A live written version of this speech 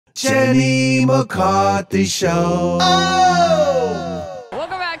Jenny McCarthy Show. Oh!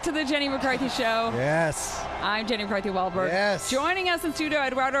 Welcome back to the Jenny McCarthy Show. Yes. I'm Jenny McCarthy Wahlberg. Yes. Joining us in studio,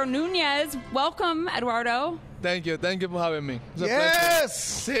 Eduardo Nunez. Welcome, Eduardo. Thank you for having me. It's a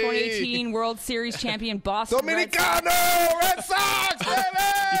Yes. 2018 World Series champion Boston Dominicano Red Sox,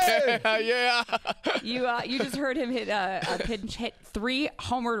 baby. Yeah. You just heard him hit a pinch hit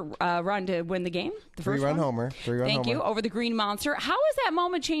 3-homer run to win the game. The first Three-run one. homer. Thank you. Over the Green Monster. How has that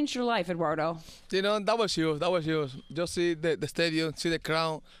moment changed your life, Eduardo? You know, that was huge. Just see the stadium, see the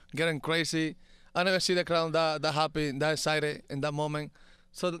crowd getting crazy. I never see the crowd that happy, that excited in that moment.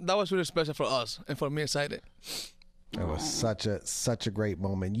 So that was really special for us and for me excited. It was such a great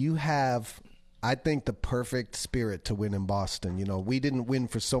moment. You have, I think, the perfect spirit to win in Boston. You know, we didn't win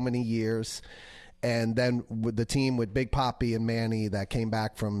for so many years. And then with the team with Big Papi and Manny that came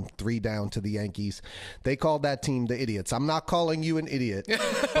back from 3 down to the Yankees, they called that team the Idiots. I'm not calling you an idiot,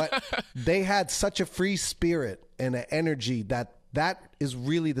 but they had such a free spirit and an energy that is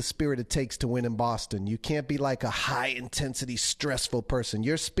really the spirit it takes to win in Boston. You can't be like a high-intensity, stressful person.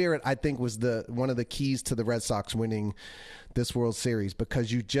 Your spirit, I think, was one of the keys to the Red Sox winning this World Series,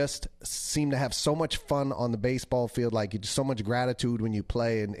 because you just seem to have so much fun on the baseball field, like so much gratitude when you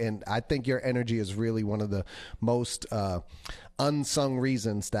play, and I think your energy is really one of the most unsung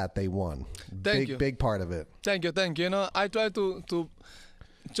reasons that they won. Thank you. Big part of it. Thank you. You know, I try to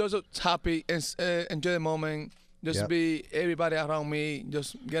just happy and enjoy the moment. Just be everybody around me,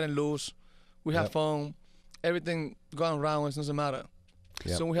 just getting loose. We have fun. Everything going around, it doesn't matter.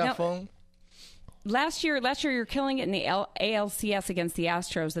 So we have fun. Last year you're killing it in the ALCS against the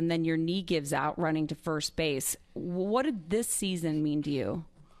Astros, and then your knee gives out running to first base. What did this season mean to you?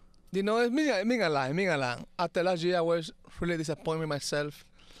 You know, it mean a lot. After last year, I was really disappointed with myself.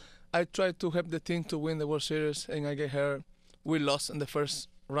 I tried to help the team to win the World Series, and I get hurt. We lost in the first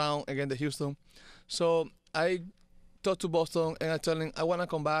round against Houston. So I talked to Boston, and I told them I want to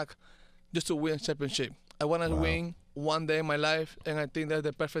come back just to win a championship. I want to win one day in my life, and I think that's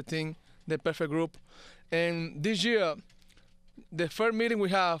the perfect thing, the perfect group. And this year, the first meeting we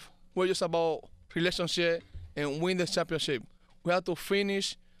have was just about relationship and win the championship. We have to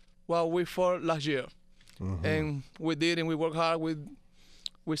finish what we fought last year. Mm-hmm. And we did, and we worked hard. We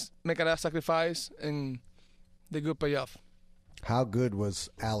make a lot of sacrifice, and the good payoff. How good was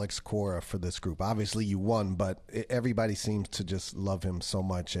Alex Cora for this group? Obviously, you won, but everybody seems to just love him so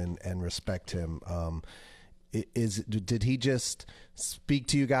much and respect him. Did he just speak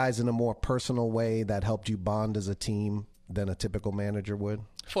to you guys in a more personal way that helped you bond as a team than a typical manager would?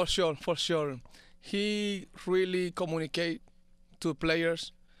 For sure. He really communicate to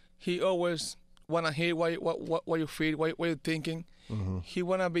players. He always want to hear what you feel, what you're thinking. Mm-hmm. He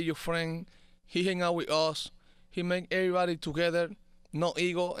want to be your friend. He hang out with us. He make everybody together, no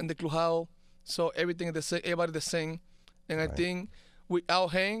ego in the clubhouse. So everything is the same, everybody the same. And I think without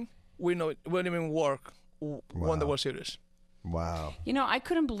him, we wouldn't even work. Won the World Series. Wow. You know, I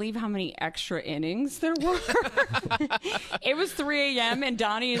couldn't believe how many extra innings there were. It was 3 a.m. and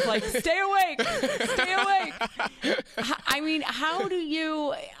Donnie is like, stay awake. I mean, how do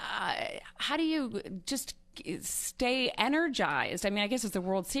you just stay energized? I mean, I guess it's the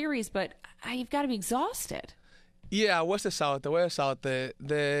World Series, but you've got to be exhausted. Yeah, we're exhausted.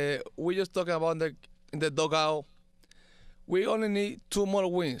 We just talking about in the dugout. We only need 2 more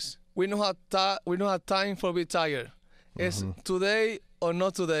wins. We don't have time for be tired. It's today or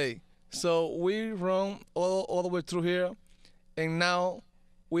not today. So we run all the way through here, and now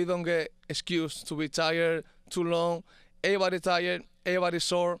we don't get excuse to be tired too long. Everybody tired, everybody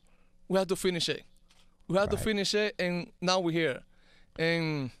sore. We have to finish it. And now we're here.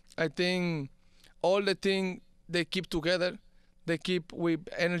 And I think all the things they keep together, they keep with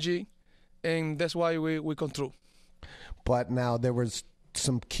energy, and that's why we come through. But now there was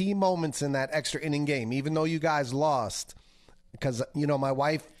some key moments in that extra inning game, even though you guys lost, because, you know, my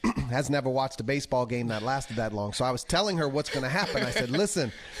wife has never watched a baseball game that lasted that long. So I was telling her what's going to happen. I said,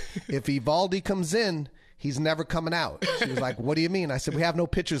 listen, if Evaldi comes in, he's never coming out. She was like, what do you mean? I said, we have no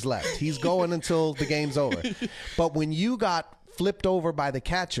pitchers left. He's going until the game's over. But when you got flipped over by the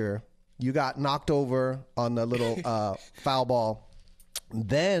catcher, you got knocked over on the little foul ball.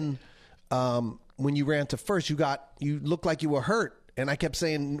 Then when you ran to first, you looked like you were hurt. And I kept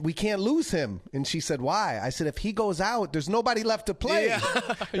saying, we can't lose him. And she said, why? I said, if he goes out, there's nobody left to play. Yeah.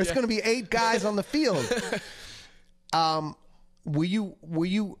 There's going to be 8 guys on the field. Were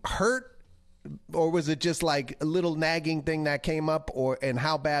you hurt, or was it just like a little nagging thing that came up, and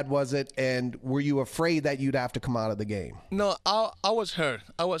how bad was it? And were you afraid that you'd have to come out of the game? No, I was hurt.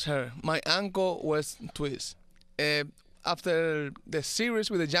 My ankle was twist. after the series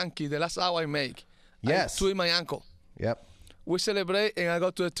with the Yankees, the last out I make, Yes. I tweaked my ankle. Yep. We celebrate, and I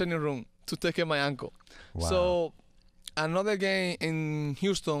go to the training room to take care of my ankle. Wow. So another game in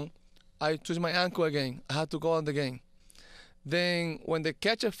Houston, I twist my ankle again. I had to go on the game. Then when the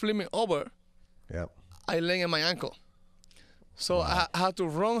catcher flipped me over, Yep. I lay in my ankle. So I had to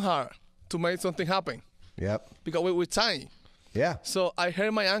run hard to make something happen Yep. because we were tiny. Yeah. So I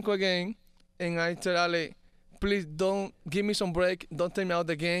hurt my ankle again, and I tell Ale, please don't give me some break. Don't take me out of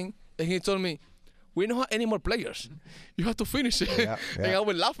the game. And he told me, we don't have any more players. You have to finish it. Yeah, And yeah. I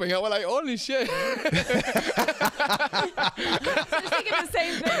was laughing. I was like, holy shit. I was thinking the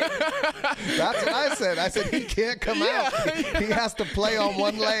same thing. That's what I said. I said he can't come out. He has to play on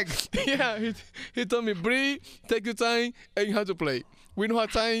one leg. Yeah, he told me, breathe, take your time, and you have to play. We don't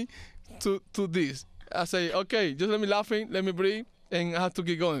have time to this. I say, okay, just let me laughing, let me breathe, and I have to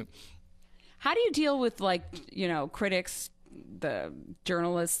keep going. How do you deal with, like, you know, critics, the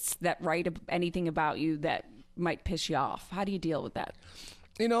journalists that write anything about you that might piss you off? How do you deal with that?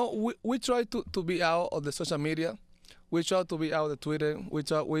 You know, we try to be out of the social media. We try to be out of the Twitter. We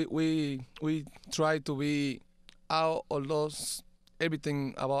try to be out of those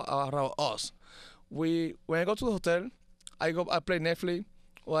everything around us. When I go to the hotel, I play Netflix,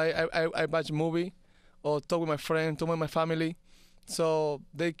 or I watch a movie, or talk with my friend, talk with my family. So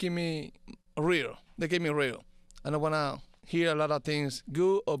they keep me real. They keep me real. I don't wanna hear a lot of things,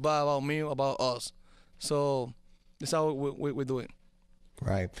 good or bad, about me, about us. So that's how we do it.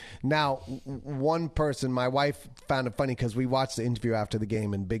 Right. Now, one person, my wife found it funny because we watched the interview after the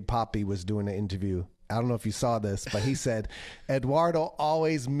game and Big Papi was doing the interview. I don't know if you saw this, but he said, Eduardo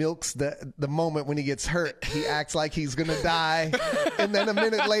always milks the moment when he gets hurt. He acts like he's going to die, and then a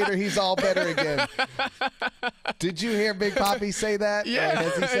minute later, he's all better again. Did you hear Big Papi say that? Yeah. Or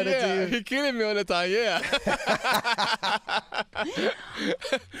has he said it to you? He killing me all the time, yeah.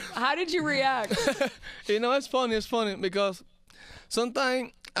 How did you react? You know, it's funny because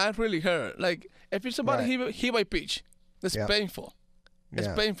sometimes I really hurt. Like, if it's about hit by pitch, that's painful. It's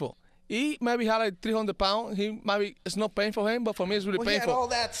painful. He maybe had like 300 pounds. It's not painful for him, but for me it's really painful. He had all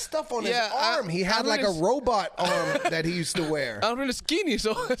that stuff on his arm. He had like a robot arm that he used to wear. I'm really skinny,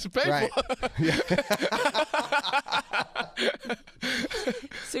 so it's painful. Right.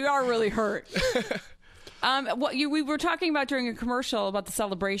 So you are really hurt. We were talking about during a commercial about the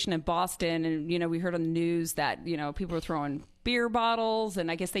celebration in Boston, and you know, we heard on the news that, you know, people were throwing beer bottles,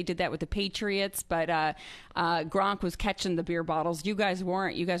 and I guess they did that with the Patriots, but Gronk was catching the beer bottles. You guys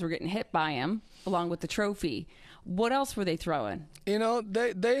weren't. You guys were getting hit by him along with the trophy. What else were they throwing? You know,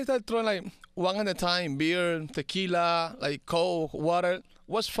 they started throwing like one at a time, beer, tequila, like Coke, water. It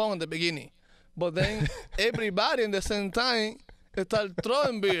was fun at the beginning, but then everybody in the same time, they start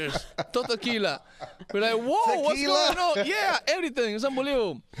throwing beers, tequila. We're like, whoa, Tequila? what's going on? Yeah, everything. It's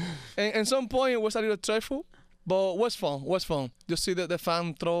unbelievable. And at some point, it was a little stressful, but it was fun. You see that the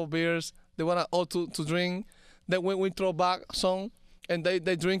fans throw beers. They want all to drink. Then when we throw back some, and they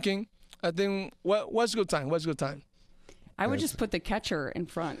drinking. I think, what's good time? I would just put the catcher in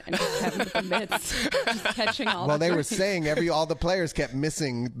front and just have him with the mitts, just catching all the They were drinks. saying all the players kept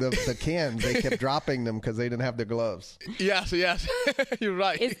missing the cans. They kept dropping them because they didn't have their gloves. Yes. You're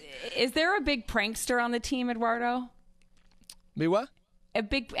right. Is there a big prankster on the team, Eduardo? Me what?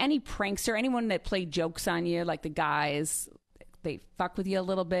 Any prankster, anyone that played jokes on you, like the guys, they fuck with you a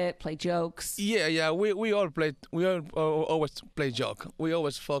little bit, play jokes. Yeah. We all always play joke. We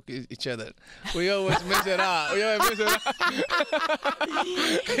always fuck each other. We always mess it up.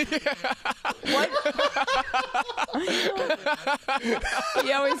 What?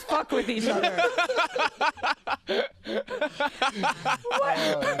 You always fuck with each other. What?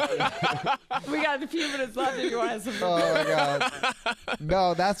 We got a few minutes left if you want to. Oh my God.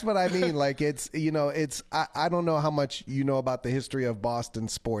 No, that's what I mean. Like, it's, you know, it's, I don't know how much you know about the history of Boston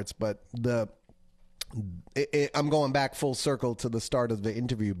sports, but I'm going back full circle to the start of the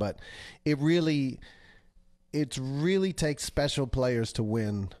interview, but it really takes special players to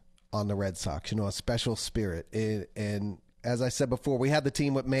win on the Red Sox, you know, a special spirit. And as I said before, we had the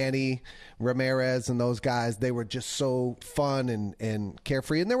team with Manny Ramirez and those guys. They were just so fun and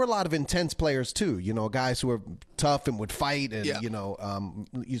carefree. And there were a lot of intense players too, you know, guys who were tough and would fight and, you know,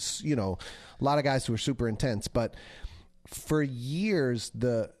 a lot of guys who were super intense. But for years,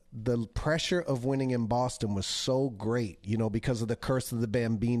 the pressure of winning in Boston was so great, you know, because of the curse of the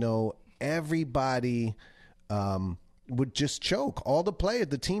Bambino. Everybody would just choke. All the players,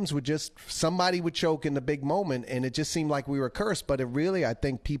 the teams somebody would choke in the big moment, and it just seemed like we were cursed. But I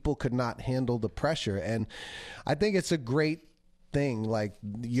think people could not handle the pressure. And I think it's a great thing. Like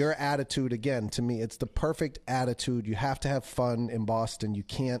your attitude, again, to me, it's the perfect attitude. You have to have fun in Boston. You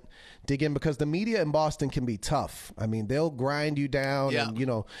can't dig in because the media in Boston can be tough. I mean, they'll grind you down. Yeah. And, you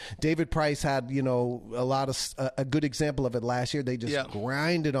know, David Price had, you know, a good example of it last year. They just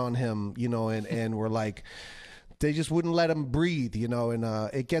grinded on him, you know, and were like, they just wouldn't let him breathe, you know, and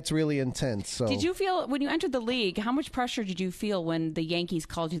it gets really intense. So, did you feel when you entered the league? How much pressure did you feel when the Yankees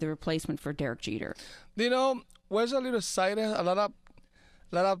called you the replacement for Derek Jeter? You know, was a little excited, a lot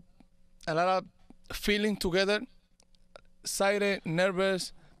of feeling together, excited,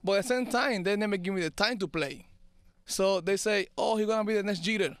 nervous, but at the same time, they never give me the time to play. So they say, "Oh, he's gonna be the next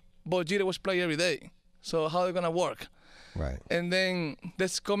Jeter," but Jeter was playing every day. So how are they gonna work? Right. And then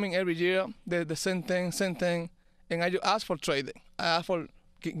that's coming every year, the same thing. And I just ask for trading. I ask for,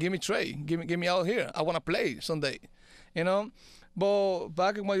 give me trade. Give me out here. I want to play someday, you know. But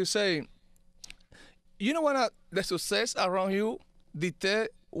back in what you say, you know what? The success around you dictate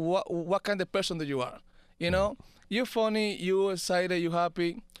what kind of person that you are. You know, you're funny, you're excited, you're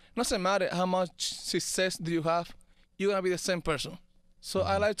happy. Doesn't matter how much success do you have, you're gonna be the same person. So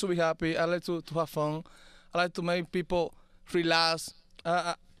I like to be happy. I like to have fun. I like to make people relax.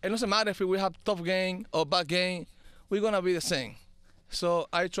 It doesn't matter if we have tough game or bad game. We're going to be the same. So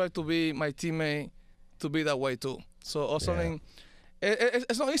I try to be my teammate to be that way too. So also,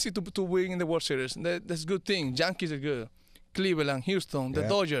 it's not easy to win in the World Series. That's a good thing. Yankees are good. Cleveland, Houston, the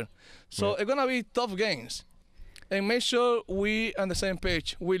Dodgers. So it's going to be tough games. And make sure we on the same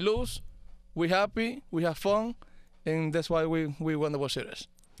page. We lose, we happy, we have fun, and that's why we won the World Series.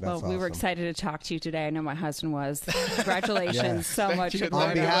 Well, we were excited to talk to you today. I know my husband was. Congratulations so much.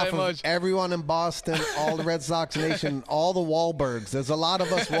 On behalf of everyone in Boston, all the Red Sox Nation, all the Wahlbergs. There's a lot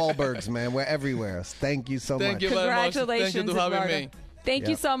of us Wahlbergs, man. We're everywhere. Thank you so much. Thank you very much. Congratulations, Thank you for having me. Thank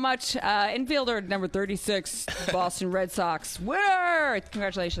you so much. Infielder number 36, Boston Red Sox winner.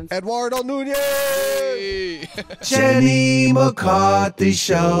 Congratulations. Eduardo Nunez. Jenny McCarthy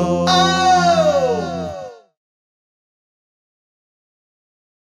Show. Oh!